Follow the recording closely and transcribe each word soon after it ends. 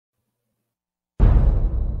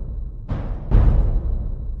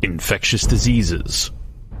infectious diseases,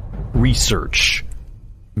 research,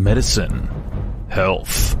 medicine,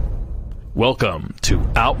 health. Welcome to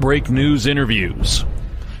Outbreak News Interviews.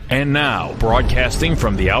 And now, broadcasting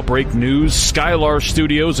from the Outbreak News Skylar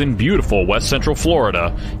Studios in beautiful West Central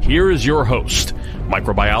Florida, here is your host,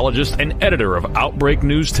 microbiologist and editor of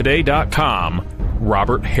OutbreakNewsToday.com,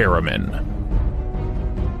 Robert Harriman.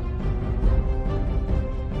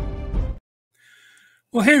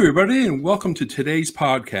 Well, hey, everybody, and welcome to today's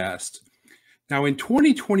podcast. Now, in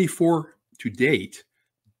 2024 to date,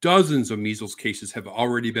 dozens of measles cases have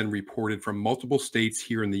already been reported from multiple states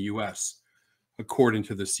here in the U.S., according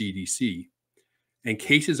to the CDC. And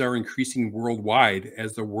cases are increasing worldwide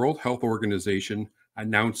as the World Health Organization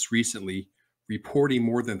announced recently, reporting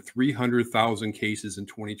more than 300,000 cases in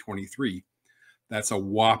 2023. That's a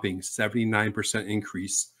whopping 79%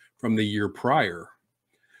 increase from the year prior.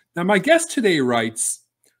 Now, my guest today writes,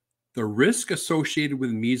 the risk associated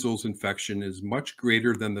with measles infection is much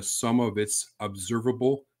greater than the sum of its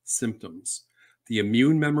observable symptoms. The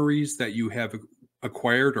immune memories that you have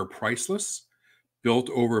acquired are priceless, built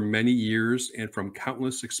over many years and from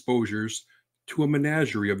countless exposures to a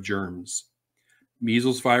menagerie of germs.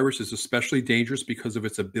 Measles virus is especially dangerous because of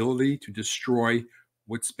its ability to destroy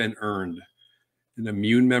what's been earned, an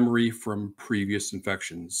immune memory from previous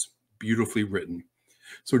infections. Beautifully written.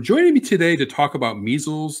 So joining me today to talk about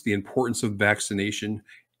measles, the importance of vaccination,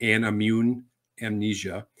 and immune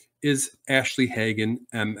amnesia is Ashley Hagen,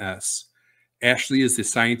 MS. Ashley is the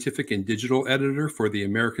scientific and digital editor for the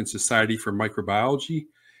American Society for Microbiology,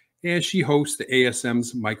 and she hosts the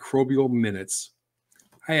ASM's Microbial Minutes.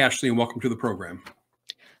 Hi, Ashley, and welcome to the program.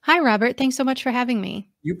 Hi, Robert. Thanks so much for having me.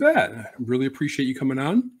 You bet. I really appreciate you coming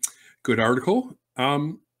on. Good article.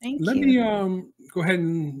 Thank you. Let me go ahead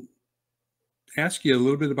and ask you a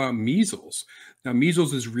little bit about measles. Now,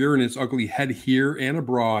 measles is rearing its ugly head here and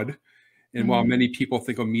abroad. And while many people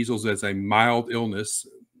think of measles as a mild illness,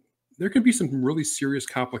 there can be some really serious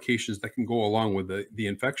complications that can go along with the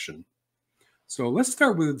infection. So let's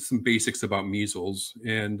start with some basics about measles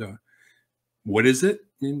and what is it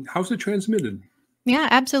and how's it transmitted? Yeah,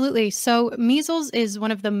 absolutely. So measles is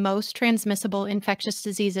one of the most transmissible infectious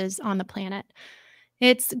diseases on the planet.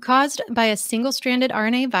 It's caused by a single-stranded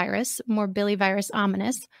RNA virus, morbillivirus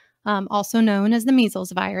hominis, also known as the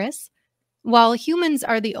measles virus. While humans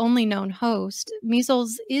are the only known host,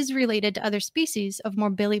 measles is related to other species of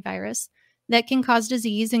morbillivirus that can cause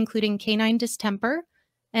disease, including canine distemper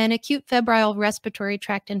and acute febrile respiratory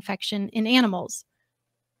tract infection in animals.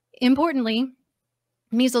 Importantly,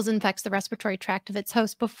 measles infects the respiratory tract of its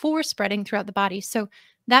host before spreading throughout the body. So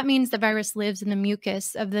that means the virus lives in the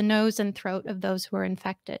mucus of the nose and throat of those who are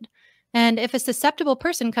infected. And if a susceptible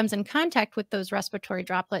person comes in contact with those respiratory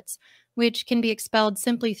droplets, which can be expelled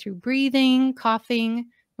simply through breathing, coughing,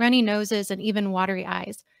 runny noses, and even watery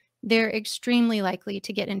eyes, they're extremely likely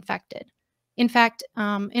to get infected. In fact,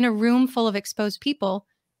 in a room full of exposed people,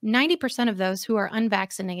 90% of those who are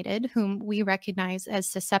unvaccinated, whom we recognize as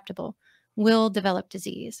susceptible, will develop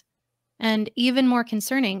disease. And even more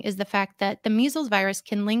concerning is the fact that the measles virus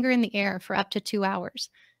can linger in the air for up to 2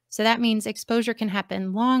 hours. So that means exposure can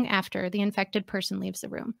happen long after the infected person leaves the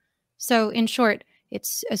room. So in short,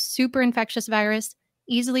 it's a super infectious virus,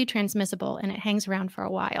 easily transmissible, and it hangs around for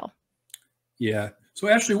a while. Yeah. So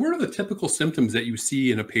Ashley, what are the typical symptoms that you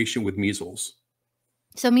see in a patient with measles?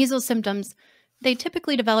 So measles symptoms, they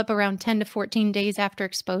typically develop around 10 to 14 days after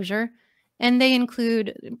exposure. And they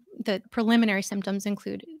include, the preliminary symptoms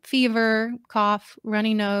include fever, cough,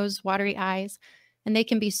 runny nose, watery eyes, and they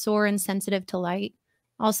can be sore and sensitive to light.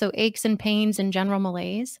 Also aches and pains and general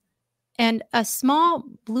malaise. And a small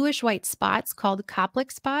bluish-white spots called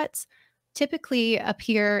Koplik spots typically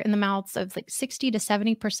appear in the mouths of like 60 to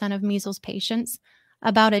 70% of measles patients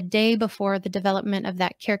about a day before the development of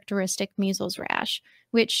that characteristic measles rash,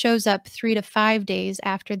 which shows up 3 to 5 days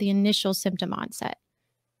after the initial symptom onset.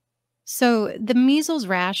 So the measles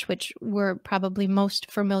rash, which we're probably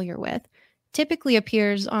most familiar with, typically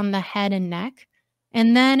appears on the head and neck,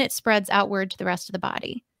 and then it spreads outward to the rest of the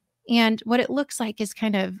body. And what it looks like is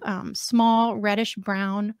kind of small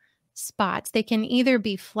reddish-brown spots. They can either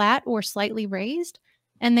be flat or slightly raised,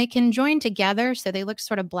 and they can join together so they look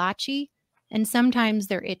sort of blotchy, and sometimes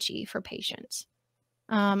they're itchy for patients.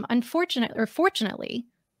 Fortunately,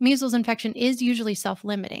 measles infection is usually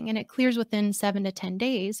self-limiting, and it clears within 7 to 10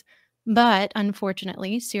 days. But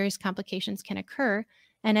unfortunately, serious complications can occur.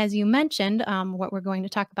 And as you mentioned, what we're going to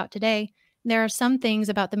talk about today, there are some things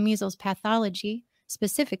about the measles pathology,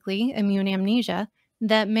 specifically immune amnesia,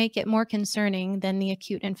 that make it more concerning than the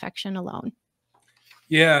acute infection alone.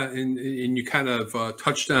 Yeah, and you kind of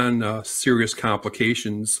touched on serious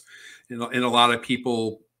complications, and a lot of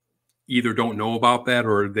people either don't know about that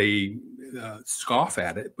or they scoff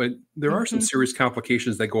at it. But there are some Mhm. serious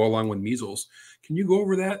complications that go along with measles. Can you go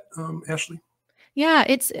over that, Ashley? Yeah,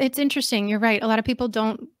 it's interesting. You're right. A lot of people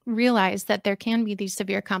don't realize that there can be these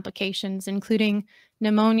severe complications, including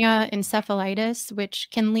pneumonia, encephalitis, which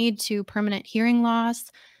can lead to permanent hearing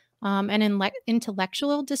loss, and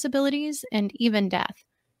intellectual disabilities, and even death.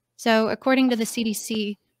 So, according to the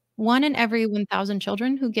CDC, one in every 1,000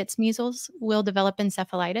 children who gets measles will develop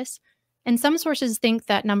encephalitis, and some sources think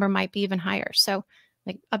that number might be even higher. So,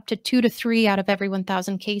 like up to 2 to 3 out of every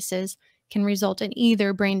 1,000 cases can result in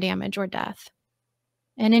either brain damage or death.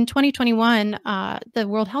 And in 2021, the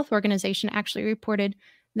World Health Organization actually reported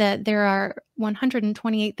that there are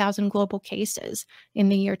 128,000 global cases in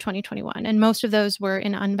the year 2021, and most of those were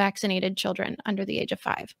in unvaccinated children under the age of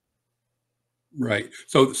 5. Right.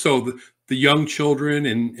 So the young children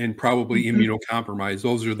and probably Mhm. immunocompromised,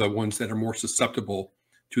 those are the ones that are more susceptible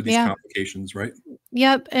to these Yeah. complications, right?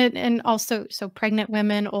 Yep. And also, so pregnant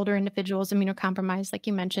women, older individuals, immunocompromised, like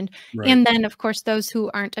you mentioned. Right. And then, of course, those who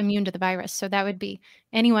aren't immune to the virus. So that would be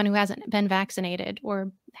anyone who hasn't been vaccinated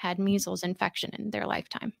or had measles infection in their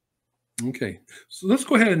lifetime. Okay. So let's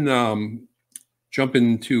go ahead and jump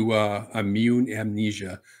into immune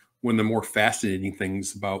amnesia, one of the more fascinating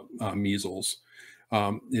things about measles.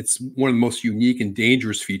 It's one of the most unique and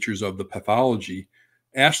dangerous features of the pathology.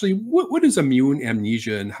 Ashley, what is immune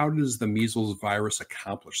amnesia and how does the measles virus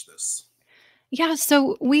accomplish this? Yeah,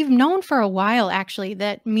 so we've known for a while actually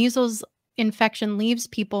that measles infection leaves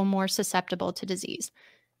people more susceptible to disease.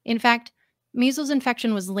 In fact, measles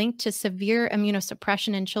infection was linked to severe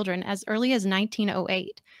immunosuppression in children as early as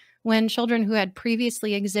 1908, when children who had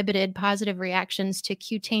previously exhibited positive reactions to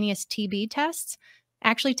cutaneous TB tests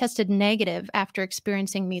actually tested negative after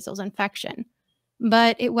experiencing measles infection.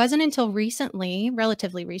 But it wasn't until recently,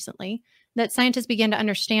 relatively recently, that scientists began to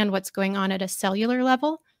understand what's going on at a cellular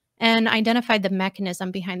level and identified the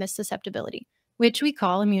mechanism behind this susceptibility, which we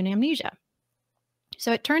call immune amnesia.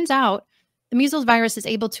 So it turns out the measles virus is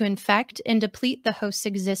able to infect and deplete the host's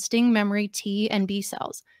existing memory T and B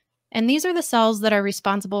cells. And these are the cells that are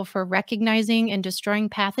responsible for recognizing and destroying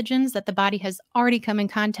pathogens that the body has already come in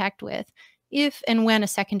contact with if and when a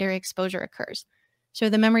secondary exposure occurs. So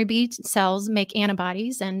the memory B cells make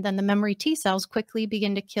antibodies, and then the memory T cells quickly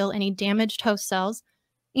begin to kill any damaged host cells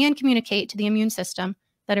and communicate to the immune system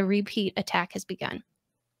that a repeat attack has begun.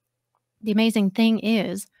 The amazing thing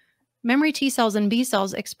is, memory T cells and B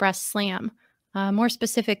cells express SLAM, more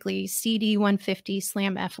specifically CD150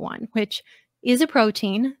 SLAM F1, which is a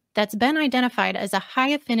protein that's been identified as a high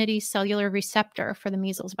affinity cellular receptor for the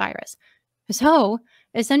measles virus. So,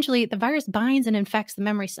 essentially, the virus binds and infects the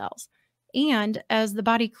memory cells. And as the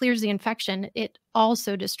body clears the infection, it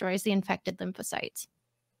also destroys the infected lymphocytes.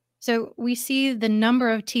 So, we see the number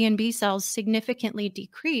of T and B cells significantly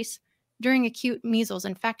decrease during acute measles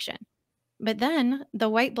infection. But then the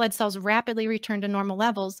white blood cells rapidly return to normal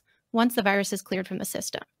levels once the virus is cleared from the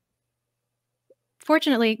system.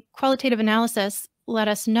 Fortunately, qualitative analysis let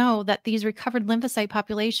us know that these recovered lymphocyte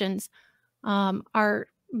populations are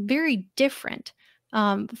very different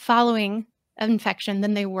following infection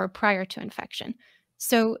than they were prior to infection.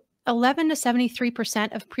 So 11 to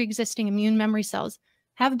 73% of pre-existing immune memory cells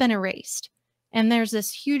have been erased. And there's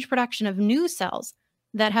this huge production of new cells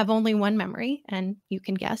that have only one memory, and you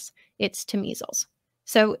can guess it's to measles.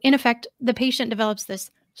 So in effect, the patient develops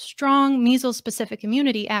this strong measles-specific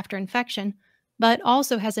immunity after infection, but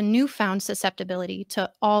also has a newfound susceptibility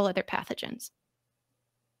to all other pathogens.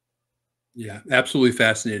 Yeah, absolutely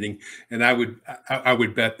fascinating. And I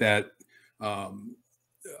would bet that um,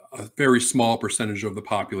 a very small percentage of the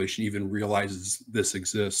population even realizes this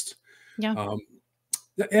exists. Yeah. Um,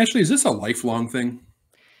 Ashley, is this a lifelong thing?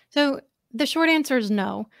 So the short answer is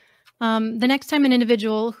no. The next time an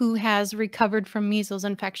individual who has recovered from measles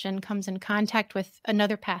infection comes in contact with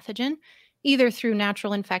another pathogen, either through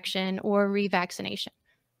natural infection or revaccination,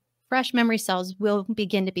 fresh memory cells will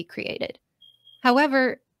begin to be created.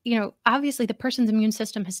 However, obviously the person's immune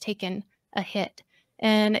system has taken a hit,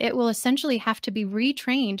 and it will essentially have to be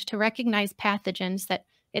retrained to recognize pathogens that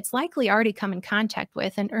it's likely already come in contact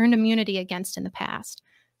with and earned immunity against in the past.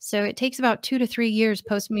 So it takes about 2 to 3 years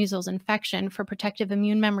post measles infection for protective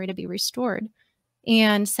immune memory to be restored.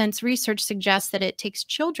 And since research suggests that it takes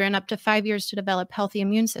children up to 5 years to develop healthy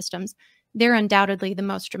immune systems, they're undoubtedly the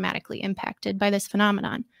most dramatically impacted by this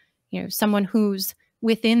phenomenon. Someone who's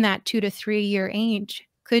within that 2 to 3 year age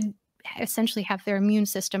could essentially have their immune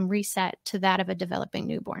system reset to that of a developing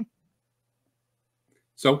newborn.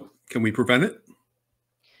 So, can we prevent it?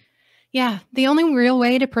 Yeah, the only real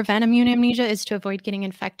way to prevent immune amnesia is to avoid getting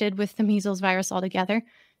infected with the measles virus altogether.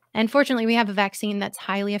 And fortunately, we have a vaccine that's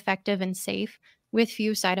highly effective and safe with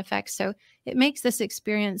few side effects. So it makes this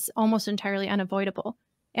experience almost entirely unavoidable.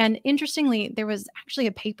 And interestingly, there was actually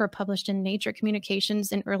a paper published in Nature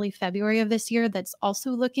Communications in early February of this year that's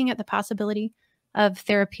also looking at the possibility of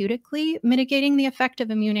therapeutically mitigating the effect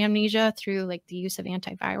of immune amnesia through like the use of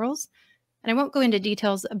antivirals. And I won't go into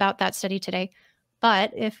details about that study today,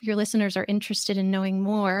 but if your listeners are interested in knowing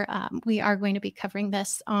more, we are going to be covering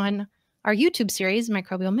this on our YouTube series,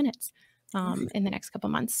 Microbial Minutes, in the next couple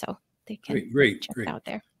months. So they can check it out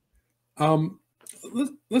there.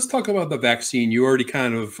 Let's talk about the vaccine. You already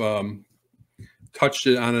kind of touched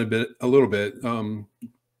it on a little bit.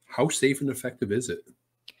 How safe and effective is it?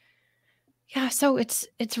 Yeah, so it's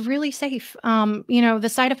really safe. The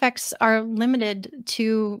side effects are limited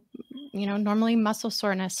to, normally muscle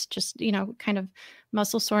soreness, just, kind of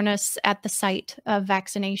muscle soreness at the site of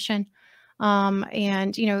vaccination.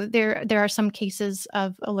 There are some cases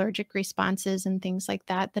of allergic responses and things like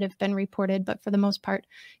that have been reported, but for the most part,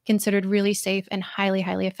 considered really safe and highly,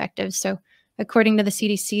 highly effective. So according to the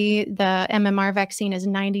CDC, the MMR vaccine is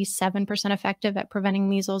 97% effective at preventing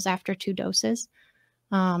measles after 2 doses.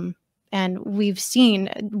 And we've seen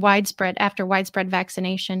widespread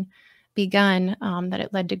vaccination begun, that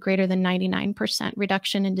it led to greater than 99%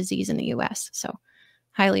 reduction in disease in the U.S. So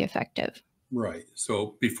highly effective. Right.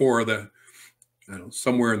 So before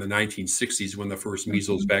somewhere in the 1960s, when the first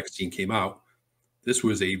measles vaccine came out, this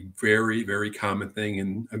was a very, very common thing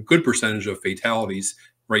and a good percentage of fatalities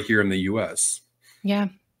right here in the U.S. Yeah,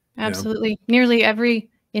 absolutely. Yeah. Nearly every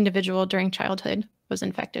individual during childhood was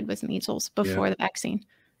infected with measles before the vaccine.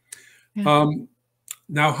 Yeah.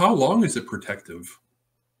 Now, how long is it protective?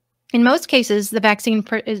 In most cases, the vaccine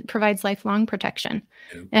provides lifelong protection,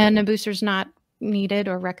 and a booster is not needed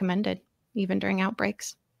or recommended, even during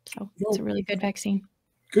outbreaks. So it's a really good vaccine.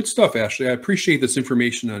 Good stuff, Ashley. I appreciate this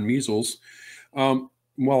information on measles.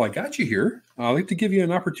 While I got you here, I'd like to give you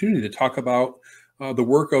an opportunity to talk about the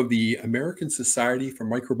work of the American Society for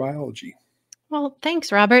Microbiology. Well,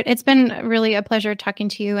 thanks, Robert. It's been really a pleasure talking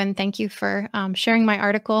to you, and thank you for sharing my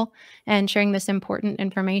article and sharing this important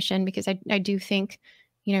information, because I do think,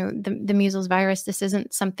 the measles virus, this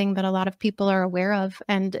isn't something that a lot of people are aware of,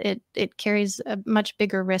 and it carries a much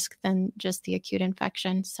bigger risk than just the acute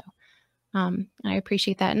infection. So I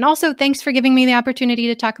appreciate that. And also, thanks for giving me the opportunity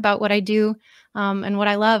to talk about what I do and what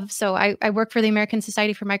I love. So I work for the American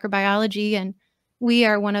Society for Microbiology, and we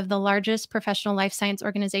are one of the largest professional life science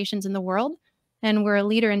organizations in the world. And we're a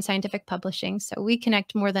leader in scientific publishing. So we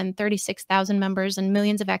connect more than 36,000 members and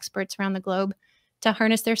millions of experts around the globe to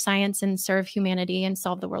harness their science and serve humanity and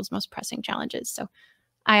solve the world's most pressing challenges. So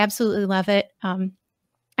I absolutely love it. I'm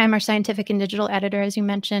our scientific and digital editor, as you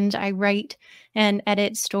mentioned. I write and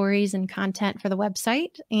edit stories and content for the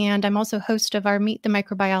website. And I'm also host of our Meet the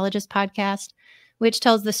Microbiologist podcast, which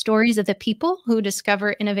tells the stories of the people who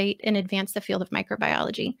discover, innovate, and advance the field of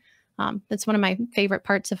microbiology. That's one of my favorite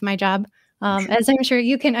parts of my job. As I'm sure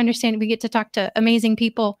you can understand, we get to talk to amazing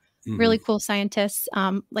people, really cool scientists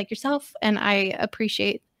like yourself. And I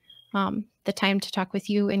appreciate the time to talk with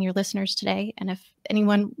you and your listeners today. And if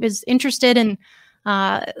anyone is interested in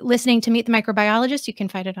listening to Meet the Microbiologist, you can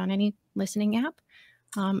find it on any listening app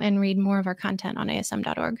and read more of our content on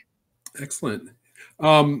asm.org. Excellent.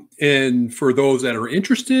 And for those that are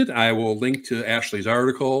interested, I will link to Ashley's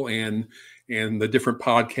article and the different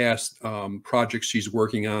podcast projects she's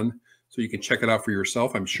working on, so you can check it out for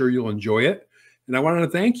yourself. I'm sure you'll enjoy it. And I wanted to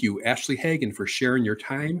thank you, Ashley Hagen, for sharing your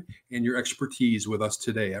time and your expertise with us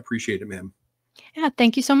today. I appreciate it, ma'am. Yeah,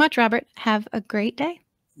 thank you so much, Robert. Have a great day.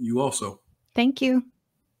 You also. Thank you.